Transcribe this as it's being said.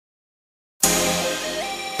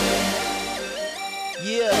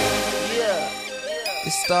Yeah, yeah.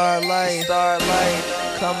 It's starlight,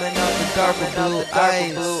 coming out the darker blue eyes.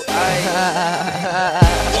 We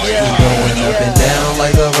going up and down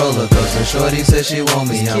like a roller coaster. Shorty says she want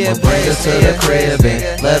me, I'ma bring her to the crib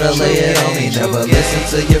and let her lay it on me. Never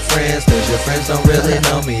listen to your friends, cause your friends don't really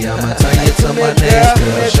know me. I'ma turn you to my next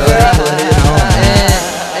girl, shorty put it on me.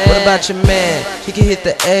 What about your man? He can hit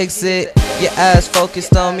the exit. Your eyes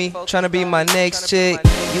focused on me, tryna be my next chick.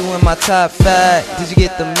 You in my top 5, did you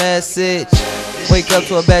get the message? Wake up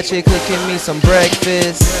to a bad chick cooking me some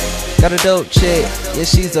breakfast. Got a dope chick, yeah,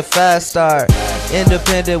 she's a 5-star.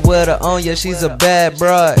 Independent with her own, yeah, she's a bad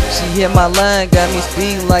broad. She hit my line, got me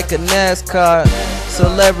speeding like a NASCAR.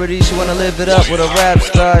 Celebrity, she wanna live it up with a rap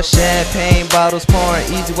star. Champagne bottles pouring,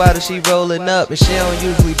 easy water she rolling up. And she don't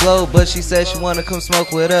usually blow, but she said she wanna come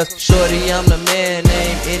smoke with us. Shorty, I'm the man,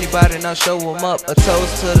 name anybody, now show 'em up. A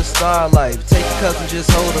toast to the starlight, take your cousin, just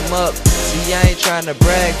hold 'em up. See, I ain't tryna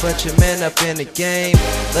brag, but your man up in the game.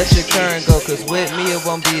 Let your current go, cause with me it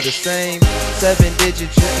won't be the same. 7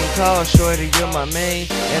 digits you can call, shorty, you're my main.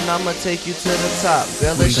 And I'ma take you to the top,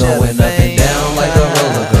 girl, We let's share going the up and fame. down like a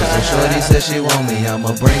roller coaster. Shorty says she want me,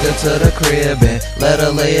 I'ma bring her to the crib and let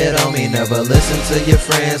her lay it on me. Never listen to your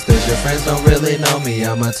friends, cause your friends don't really know me.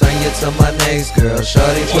 I'ma turn you to my next girl.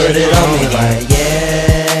 Shorty put it on me like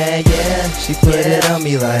yeah, yeah. She put it on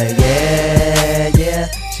me like yeah, yeah.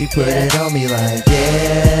 She put it on me like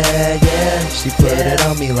yeah, yeah. She put it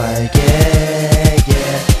on me like yeah,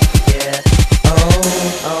 yeah.